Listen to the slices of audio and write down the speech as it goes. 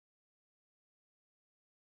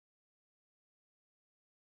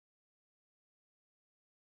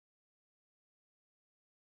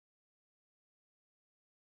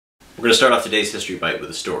We're going to start off today's History Bite with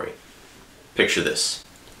a story. Picture this.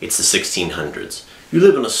 It's the 1600s. You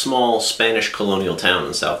live in a small Spanish colonial town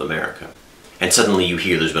in South America. And suddenly you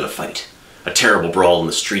hear there's been a fight. A terrible brawl in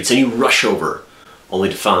the streets, and you rush over, only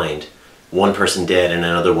to find one person dead and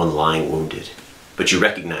another one lying wounded. But you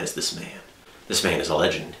recognize this man. This man is a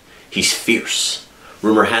legend. He's fierce.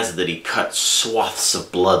 Rumor has it that he cut swaths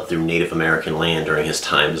of blood through Native American land during his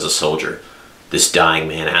time as a soldier. This dying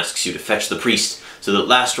man asks you to fetch the priest so that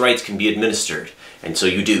last rites can be administered. And so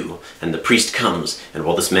you do, and the priest comes, and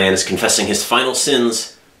while this man is confessing his final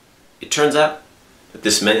sins, it turns out that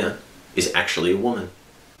this man is actually a woman.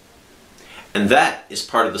 And that is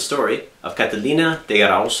part of the story of Catalina de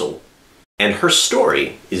Arauso. And her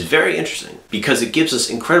story is very interesting because it gives us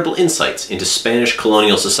incredible insights into Spanish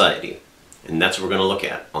colonial society. And that's what we're going to look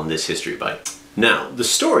at on this History Bite. Now, the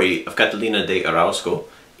story of Catalina de Arauso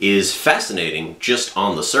is fascinating just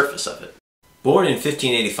on the surface of it. Born in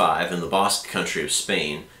 1585 in the Basque country of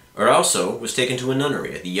Spain, Arauso was taken to a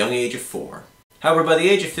nunnery at the young age of 4. However, by the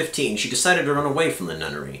age of 15, she decided to run away from the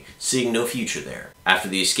nunnery, seeing no future there. After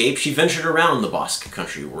the escape, she ventured around the Basque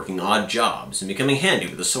country, working odd jobs and becoming handy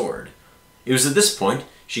with a sword. It was at this point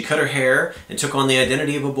she cut her hair and took on the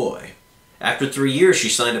identity of a boy. After 3 years, she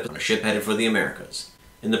signed up on a ship headed for the Americas,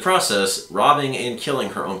 in the process robbing and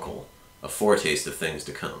killing her uncle, a foretaste of things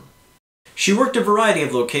to come. She worked a variety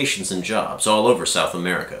of locations and jobs all over South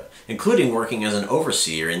America, including working as an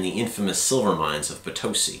overseer in the infamous silver mines of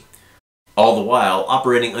Potosi, all the while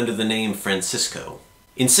operating under the name Francisco.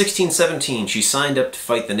 In 1617, she signed up to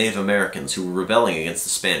fight the Native Americans who were rebelling against the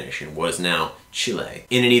Spanish in what is now Chile.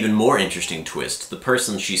 In an even more interesting twist, the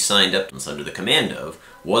person she signed up under the command of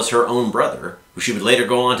was her own brother, who she would later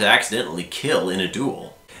go on to accidentally kill in a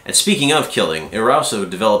duel. And speaking of killing, Arauso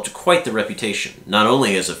developed quite the reputation, not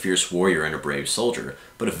only as a fierce warrior and a brave soldier,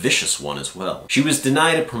 but a vicious one as well. She was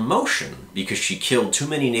denied a promotion because she killed too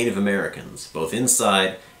many Native Americans, both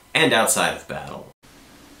inside and outside of battle.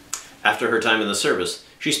 After her time in the service,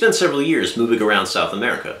 she spent several years moving around South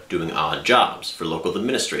America, doing odd jobs for local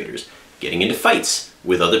administrators, getting into fights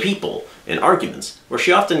with other people and arguments where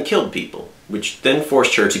she often killed people, which then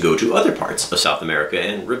forced her to go to other parts of South America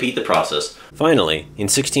and repeat the process. Finally, in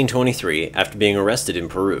 1623, after being arrested in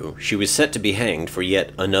Peru, she was set to be hanged for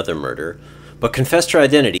yet another murder, but confessed her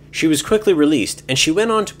identity. She was quickly released, and she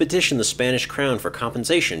went on to petition the Spanish crown for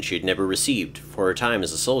compensation she had never received for her time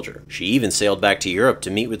as a soldier. She even sailed back to Europe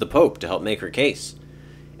to meet with the Pope to help make her case.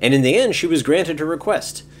 And in the end, she was granted her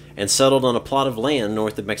request, and settled on a plot of land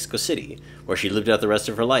north of Mexico City, where she lived out the rest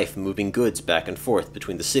of her life moving goods back and forth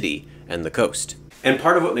between the city and the coast. And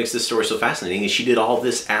part of what makes this story so fascinating is she did all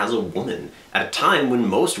this as a woman, at a time when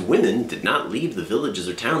most women did not leave the villages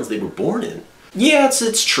or towns they were born in. Yeah,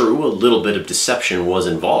 it's true, a little bit of deception was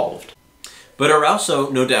involved. But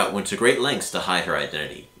Arauso, no doubt, went to great lengths to hide her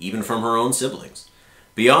identity, even from her own siblings.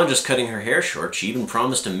 Beyond just cutting her hair short, she even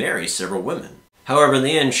promised to marry several women. However, in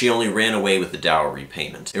the end, she only ran away with the dowry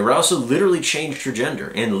payment. Arauso literally changed her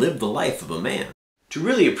gender and lived the life of a man. To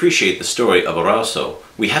really appreciate the story of Arauso,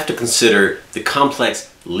 we have to consider the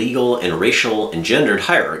complex legal and racial and gendered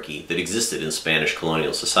hierarchy that existed in Spanish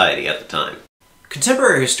colonial society at the time.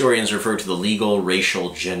 Contemporary historians refer to the legal, racial,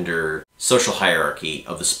 gender, social hierarchy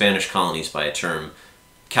of the Spanish colonies by a term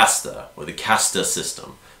casta, or the casta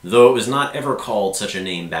system, though it was not ever called such a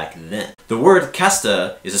name back then. The word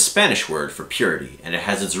casta is a Spanish word for purity, and it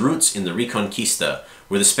has its roots in the Reconquista,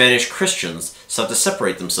 where the Spanish Christians sought to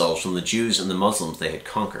separate themselves from the Jews and the Muslims they had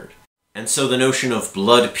conquered. And so the notion of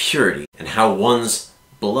blood purity, and how one's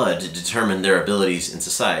blood determined their abilities in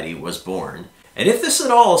society, was born. And if this at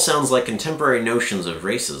all sounds like contemporary notions of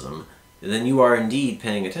racism, then you are indeed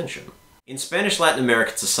paying attention. In Spanish Latin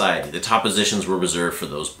American society, the top positions were reserved for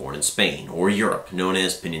those born in Spain, or Europe, known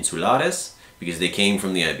as peninsulares, because they came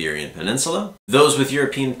from the Iberian Peninsula. Those with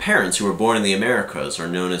European parents who were born in the Americas are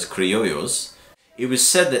known as criollos. It was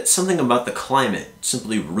said that something about the climate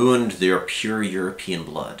simply ruined their pure European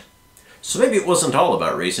blood. So maybe it wasn't all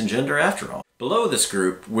about race and gender after all. Below this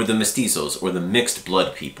group were the mestizos, or the mixed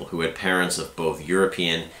blood people, who had parents of both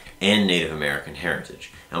European and Native American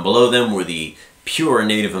heritage. And below them were the pure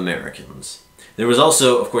Native Americans. There was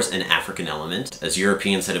also, of course, an African element, as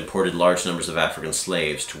Europeans had imported large numbers of African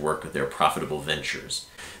slaves to work with their profitable ventures.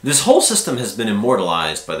 This whole system has been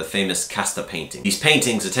immortalized by the famous casta painting. These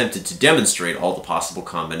paintings attempted to demonstrate all the possible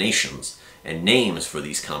combinations, and names for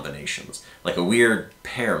these combinations, like a weird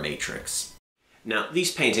pair matrix. Now,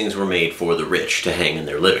 these paintings were made for the rich to hang in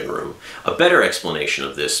their living room. A better explanation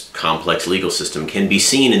of this complex legal system can be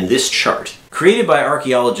seen in this chart. Created by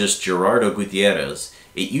archaeologist Gerardo Gutierrez,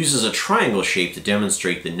 It uses a triangle shape to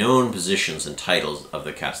demonstrate the known positions and titles of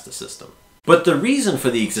the casta system. But the reason for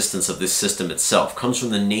the existence of this system itself comes from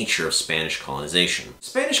the nature of Spanish colonization.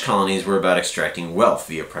 Spanish colonies were about extracting wealth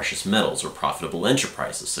via precious metals or profitable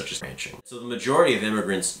enterprises such as ranching. So the majority of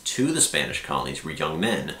immigrants to the Spanish colonies were young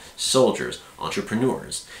men, soldiers,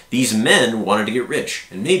 entrepreneurs. These men wanted to get rich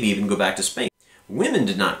and maybe even go back to Spain. Women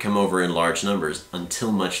did not come over in large numbers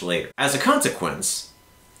until much later. As a consequence,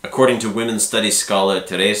 according to women's studies scholar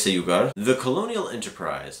Teresa Ugar, the colonial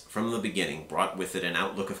enterprise from the beginning brought with it an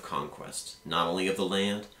outlook of conquest, not only of the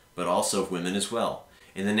land, but also of women as well.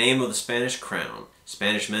 In the name of the Spanish crown,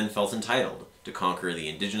 Spanish men felt entitled to conquer the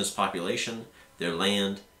indigenous population, their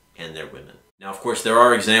land, and their women. Now, of course, there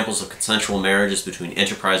are examples of consensual marriages between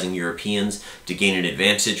enterprising Europeans to gain an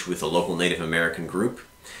advantage with a local Native American group,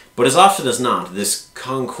 but as often as not, this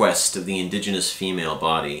conquest of the indigenous female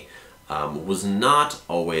body was not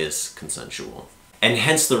always consensual. And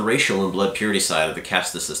hence the racial and blood purity side of the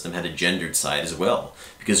casta system had a gendered side as well,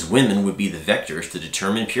 because women would be the vectors to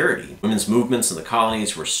determine purity. Women's movements in the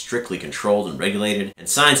colonies were strictly controlled and regulated, and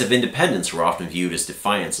signs of independence were often viewed as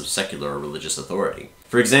defiance of secular or religious authority.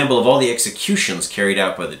 For example, of all the executions carried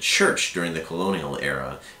out by the church during the colonial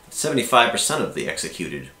era, 75% of the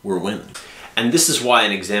executed were women. And this is why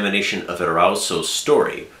an examination of Erauso's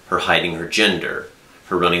story, her hiding her gender,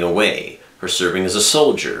 her running away, her serving as a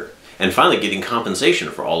soldier, and finally getting compensation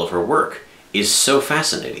for all of her work, is so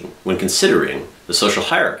fascinating when considering the social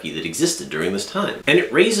hierarchy that existed during this time. And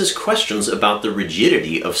it raises questions about the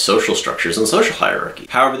rigidity of social structures and social hierarchy.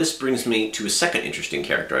 However, this brings me to a second interesting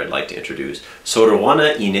character I'd like to introduce,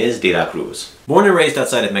 Juana Inés de la Cruz. Born and raised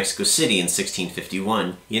outside of Mexico City in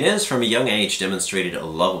 1651, Inés from a young age demonstrated a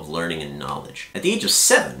love of learning and knowledge. At the age of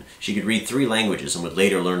 7, she could read 3 languages and would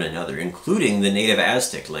later learn another, including the native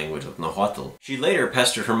Aztec language of Nahuatl. She later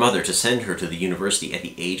pestered her mother to send her to the university at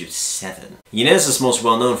the age of 7. Inés is most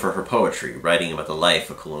well known for her poetry, writing about the life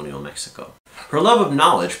of colonial Mexico. Her love of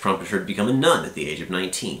knowledge prompted her to become a nun at the age of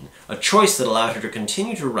 19, a choice that allowed her to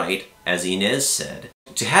continue to write, as Inés said,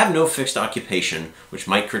 "to have no fixed occupation which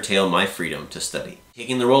might curtail my freedom to study."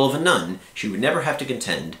 Taking the role of a nun, she would never have to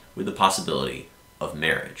contend with the possibility of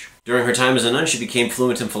marriage. During her time as a nun, she became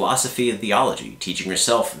fluent in philosophy and theology, teaching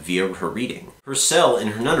herself via her reading. Her cell in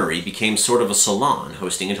her nunnery became sort of a salon,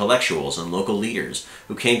 hosting intellectuals and local leaders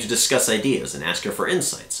who came to discuss ideas and ask her for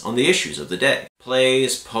insights on the issues of the day.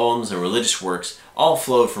 Plays, poems, and religious works all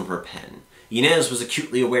flowed from her pen. Inés was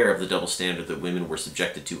acutely aware of the double standard that women were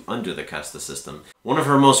subjected to under the casta system. One of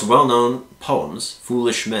her most well-known poems,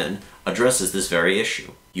 Foolish Men, addresses this very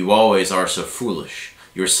issue. "You always are so foolish.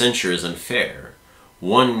 Your censure is unfair.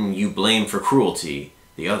 One you blame for cruelty,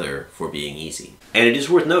 the other for being easy." And it is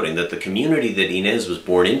worth noting that the community that Inés was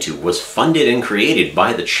born into was funded and created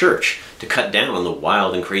by the church to cut down on the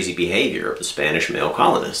wild and crazy behavior of the Spanish male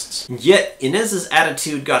colonists. Yet, Inés's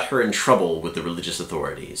attitude got her in trouble with the religious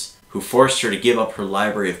authorities, who forced her to give up her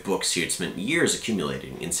library of books she had spent years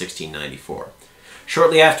accumulating in 1694.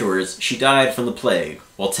 Shortly afterwards, she died from the plague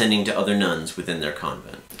while tending to other nuns within their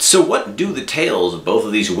convent. So what do the tales of both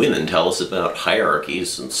of these women tell us about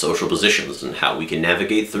hierarchies and social positions and how we can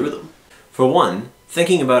navigate through them? For one,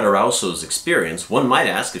 thinking about Erauso's experience, one might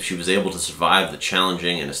ask if she was able to survive the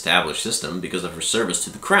challenging and established system because of her service to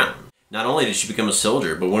the crown. Not only did she become a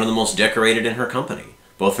soldier, but one of the most decorated in her company,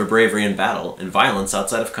 both for bravery in battle and violence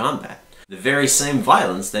outside of combat. The very same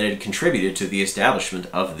violence that had contributed to the establishment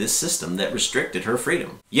of this system that restricted her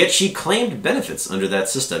freedom. Yet she claimed benefits under that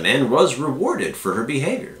system and was rewarded for her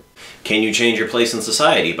behavior. Can you change your place in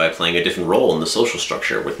society by playing a different role in the social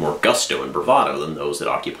structure with more gusto and bravado than those that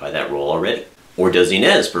occupy that role already? Or does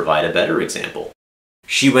Inés provide a better example?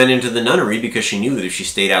 She went into the nunnery because she knew that if she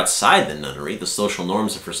stayed outside the nunnery, the social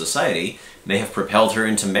norms of her society may have propelled her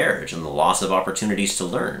into marriage and the loss of opportunities to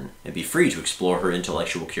learn and be free to explore her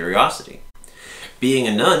intellectual curiosity. Being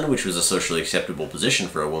a nun, which was a socially acceptable position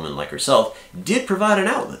for a woman like herself, did provide an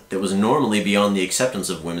outlet that was normally beyond the acceptance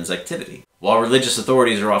of women's activity. While religious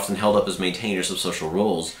authorities are often held up as maintainers of social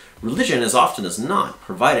roles, religion, as often as not,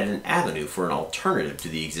 provided an avenue for an alternative to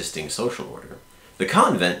the existing social order, the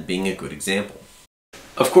convent being a good example.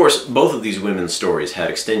 Of course, both of these women's stories had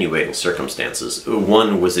extenuating circumstances.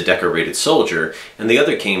 One was a decorated soldier, and the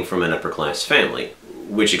other came from an upper-class family,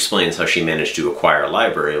 which explains how she managed to acquire a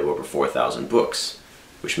library of over 4,000 books,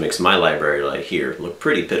 which makes my library right here look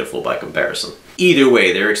pretty pitiful by comparison. Either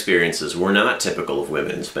way, their experiences were not typical of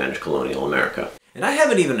women in Spanish colonial America. And I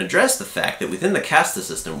haven't even addressed the fact that within the casta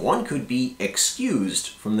system, one could be excused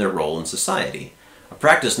from their role in society, a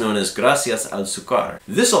practice known as gracias al sucar.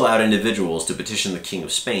 This allowed individuals to petition the King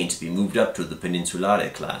of Spain to be moved up to the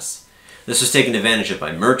peninsulare class. This was taken advantage of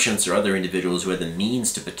by merchants or other individuals who had the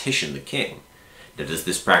means to petition the king. Now, does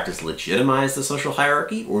this practice legitimize the social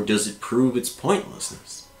hierarchy, or does it prove its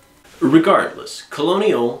pointlessness? Regardless,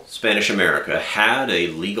 colonial Spanish America had a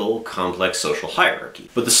legal, complex social hierarchy,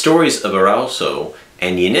 but the stories of Arauso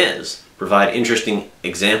and Inés provide interesting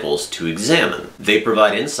examples to examine. They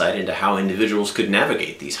provide insight into how individuals could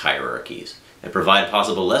navigate these hierarchies, and provide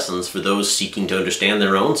possible lessons for those seeking to understand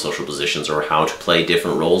their own social positions or how to play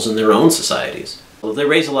different roles in their own societies. Well, they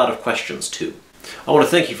raise a lot of questions too. I want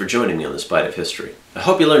to thank you for joining me on this Bite of History. I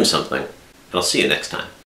hope you learned something, and I'll see you next time.